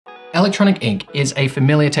Electronic ink is a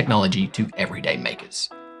familiar technology to everyday makers.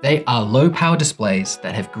 They are low-power displays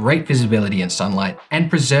that have great visibility in sunlight and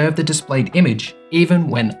preserve the displayed image even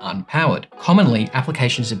when unpowered. Commonly,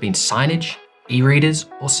 applications have been signage, e-readers,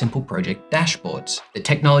 or simple project dashboards. The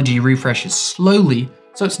technology refreshes slowly,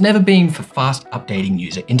 so it's never been for fast updating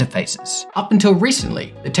user interfaces. Up until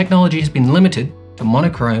recently, the technology has been limited to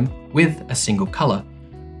monochrome with a single color,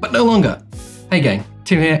 but no longer. Hey gang,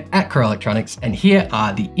 Tim here at Crow Electronics, and here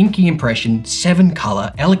are the Inky Impression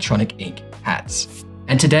 7-color electronic ink hats.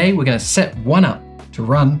 And today we're going to set one up to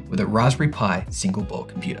run with a Raspberry Pi single board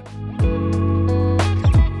computer.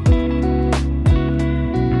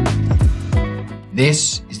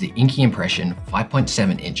 This is the Inky Impression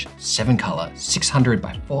 5.7-inch 7-color 600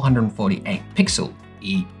 by 448 pixel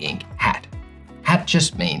e-ink hat. Hat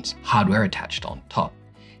just means hardware attached on top.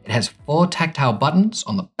 It has 4 tactile buttons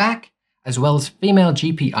on the back, as well as female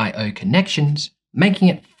GPIO connections, making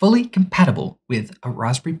it fully compatible with a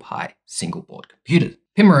Raspberry Pi single board computer.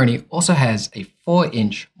 Pimoroni also has a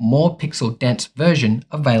 4-inch, more pixel dense version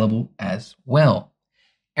available as well.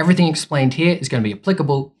 Everything explained here is going to be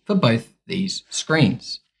applicable for both these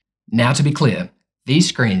screens. Now to be clear, these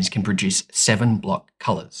screens can produce 7 block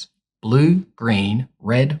colors: blue, green,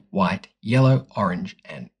 red, white, yellow, orange,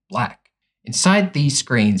 and black. Inside these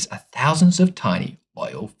screens are thousands of tiny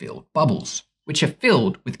oil-filled bubbles, which are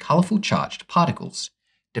filled with colorful charged particles.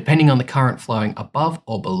 Depending on the current flowing above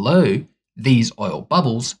or below these oil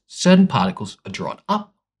bubbles, certain particles are drawn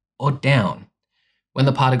up or down. When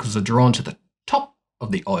the particles are drawn to the top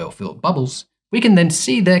of the oil-filled bubbles, we can then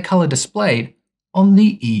see their color displayed on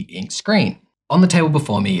the e-ink screen. On the table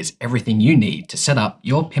before me is everything you need to set up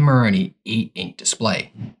your Pimoroni e-ink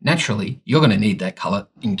display. Naturally, you're going to need that color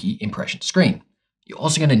Inky Impression screen. You're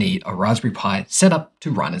also going to need a Raspberry Pi set up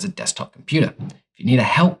to run as a desktop computer. If you need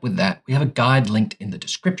help with that, we have a guide linked in the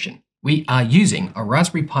description. We are using a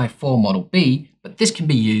Raspberry Pi 4 Model B, but this can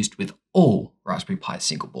be used with all Raspberry Pi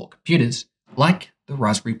single board computers, like the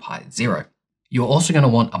Raspberry Pi Zero. You're also going to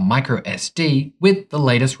want a micro SD with the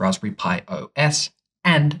latest Raspberry Pi OS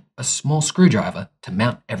and a small screwdriver to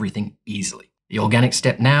mount everything easily. The organic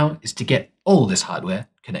step now is to get all this hardware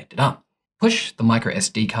connected up. Push the micro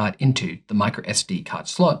SD card into the micro SD card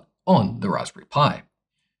slot on the Raspberry Pi.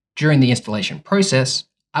 During the installation process,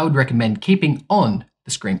 I would recommend keeping on the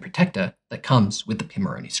screen protector that comes with the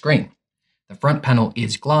Pimoroni screen. The front panel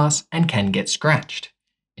is glass and can get scratched.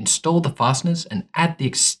 Install the fasteners and add the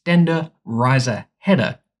extender riser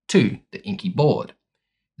header to the Inky board.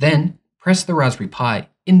 Then press the Raspberry Pi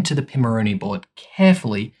into the Pimoroni board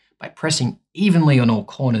carefully by pressing evenly on all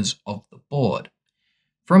corners of the board.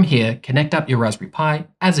 From here, connect up your Raspberry Pi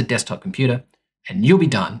as a desktop computer and you'll be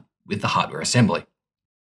done with the hardware assembly.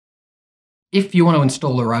 If you want to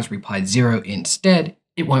install a Raspberry Pi Zero instead,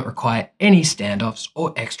 it won't require any standoffs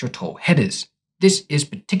or extra tall headers. This is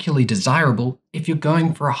particularly desirable if you're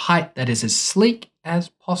going for a height that is as sleek as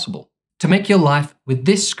possible. To make your life with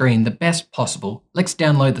this screen the best possible, let's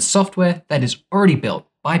download the software that is already built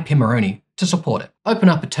by Pimoroni to support it. Open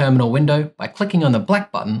up a terminal window by clicking on the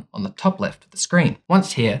black button on the top left of the screen.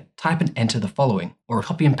 Once here, type and enter the following, or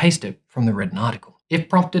copy and paste it from the written article. If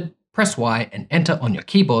prompted, press Y and enter on your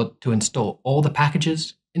keyboard to install all the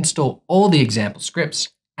packages, install all the example scripts,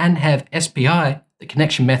 and have SPI, the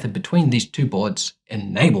connection method between these two boards,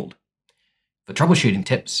 enabled. For troubleshooting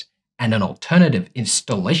tips and an alternative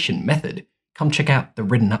installation method, come check out the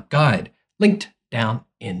written up guide, linked down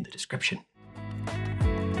in the description.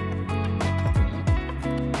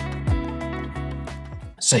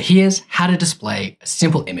 So here's how to display a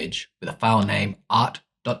simple image with a file name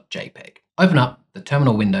art.jpg. Open up the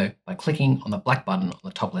terminal window by clicking on the black button on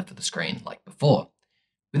the top left of the screen like before.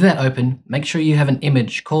 With that open, make sure you have an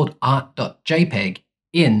image called art.jpg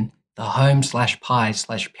in the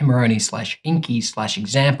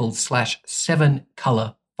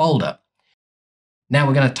home/pi/pimoroni/inky/examples/7-color folder. Now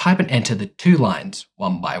we're going to type and enter the 2 lines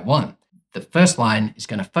one by one. The first line is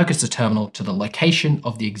going to focus the terminal to the location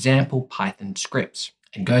of the example Python scripts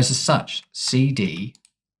and goes as such: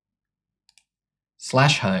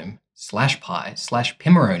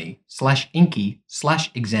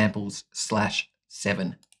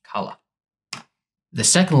 cd/home/pi/pimoroni/inky/examples/7-color. The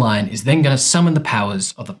second line is then going to summon the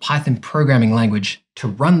powers of the Python programming language to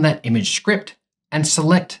run that image script and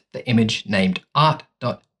select the image named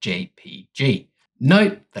art.jpg.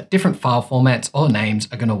 Note that different file formats or names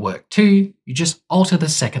are going to work too, you just alter the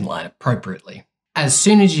second line appropriately. As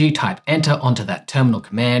soon as you type enter onto that terminal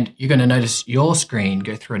command, you're going to notice your screen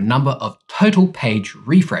go through a number of total page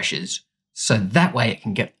refreshes, so that way it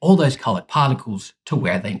can get all those colored particles to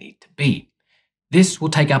where they need to be. This will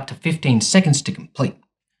take up to 15 seconds to complete.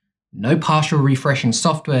 No partial refreshing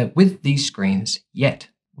software with these screens yet.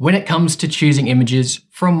 When it comes to choosing images,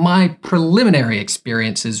 from my preliminary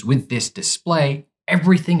experiences with this display,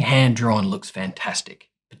 everything hand-drawn looks fantastic,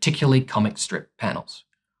 particularly comic strip panels.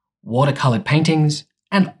 Watercolored paintings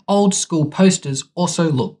and old school posters also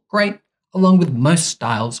look great, along with most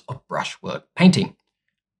styles of brushwork painting.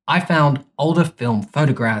 I found older film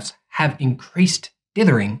photographs have increased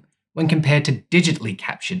dithering when compared to digitally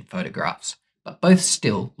captured photographs, but both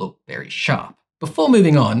still look very sharp. Before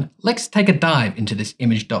moving on, let's take a dive into this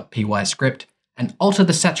image.py script and alter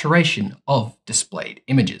the saturation of displayed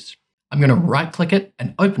images. I'm going to right-click it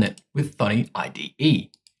and open it with Thonny IDE.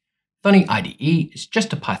 Thonny IDE is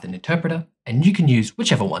just a Python interpreter, and you can use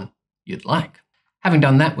whichever one you'd like. Having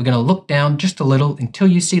done that, we're going to look down just a little until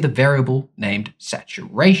you see the variable named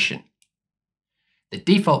saturation. The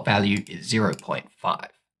default value is 0.5,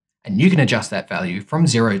 and you can adjust that value from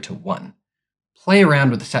 0 to 1. Play around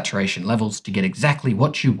with the saturation levels to get exactly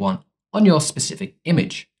what you want on your specific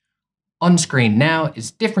image. On screen now is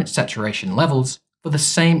different saturation levels for the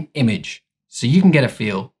same image, so you can get a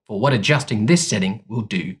feel for what adjusting this setting will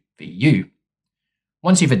do for you.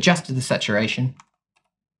 Once you've adjusted the saturation,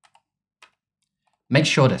 make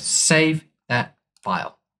sure to save that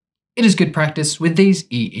file. It is good practice with these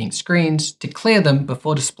e-ink screens to clear them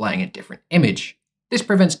before displaying a different image. This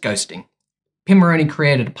prevents ghosting. Pimoroni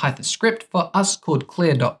created a Python script for us called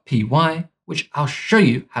clear.py, which I'll show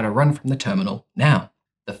you how to run from the terminal now.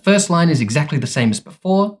 The first line is exactly the same as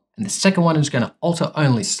before, and the second one is going to alter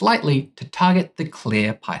only slightly to target the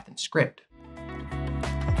clear Python script.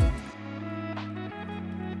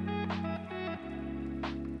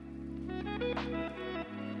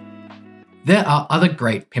 There are other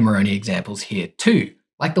great Pimoroni examples here too,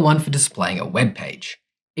 like the one for displaying a web page.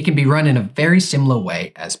 It can be run in a very similar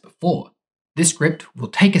way as before. This script will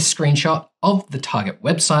take a screenshot of the target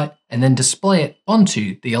website and then display it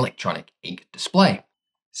onto the electronic ink display.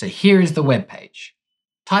 So here is the web page.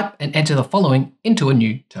 Type and enter the following into a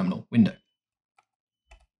new terminal window.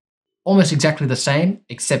 Almost exactly the same,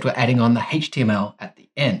 except we're adding on the HTML at the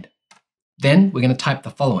end. Then we're going to type the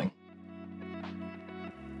following.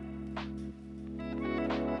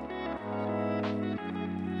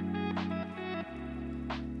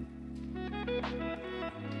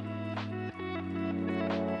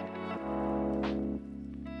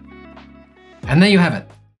 And there you have it,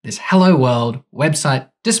 this Hello World website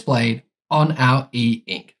displayed on our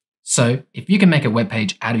e-ink. So if you can make a web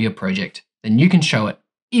page out of your project, then you can show it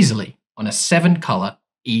easily on a 7-color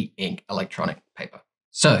e-ink electronic paper.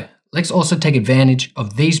 So let's also take advantage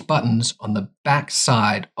of these buttons on the back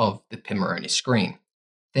side of the Pimoroni screen.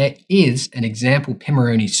 There is an example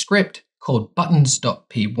Pimoroni script called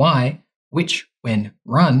buttons.py, which when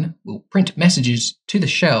run will print messages to the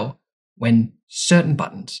shell when certain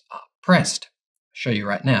buttons are pressed. I'll show you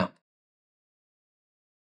right now.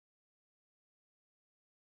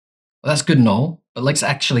 Well, that's good and all, but let's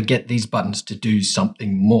actually get these buttons to do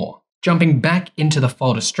something more. Jumping back into the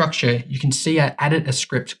folder structure, you can see I added a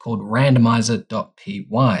script called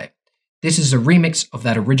randomizer.py. This is a remix of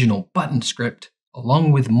that original button script,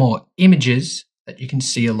 along with more images that you can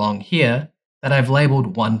see along here that I've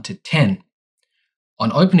labeled 1 to 10.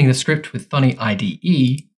 On opening the script with Thonny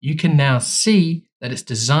IDE, you can now see that it's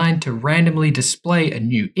designed to randomly display a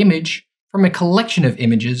new image from a collection of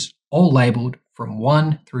images all labeled from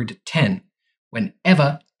 1 through to 10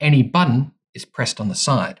 whenever any button is pressed on the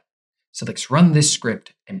side. So let's run this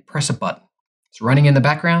script and press a button. It's running in the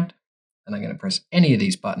background, and I'm going to press any of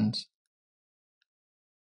these buttons.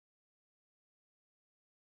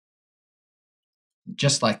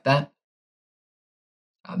 Just like that,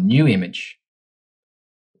 our new image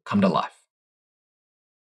will come to life.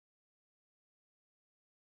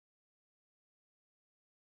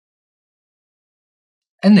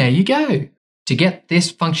 And there you go. To get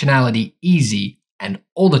this functionality easy and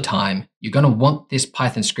all the time, you're going to want this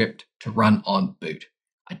Python script to run on boot.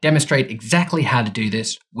 I demonstrate exactly how to do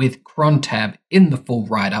this with cron tab in the full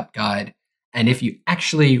write-up guide. And if you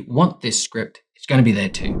actually want this script, it's going to be there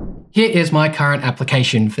too. Here is my current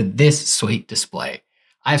application for this sweet display.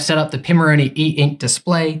 I've set up the Pimoroni e-ink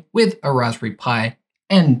display with a Raspberry Pi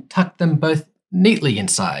and tucked them both neatly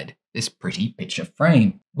inside this pretty picture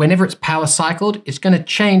frame. Whenever it's power cycled, it's going to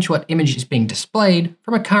change what image is being displayed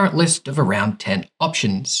from a current list of around 10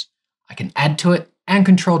 options. I can add to it and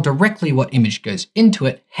control directly what image goes into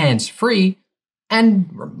it hands-free and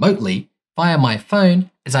remotely via my phone,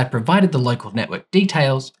 as I provided the local network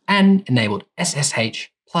details and enabled SSH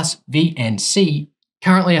plus VNC.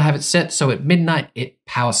 Currently I have it set so at midnight it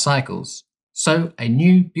power cycles. So a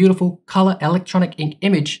new beautiful color electronic ink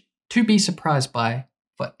image to be surprised by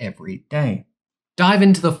for every day. Dive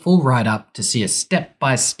into the full write-up to see a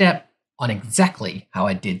step-by-step on exactly how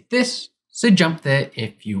I did this, so jump there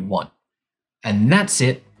if you want. And that's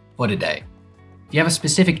it for today. If you have a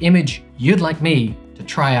specific image you'd like me to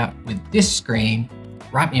try out with this screen,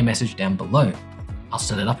 write me a message down below. I'll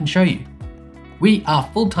set it up and show you. We are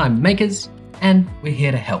full-time makers and we're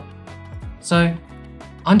here to help. So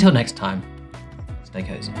until next time, stay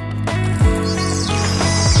cozy.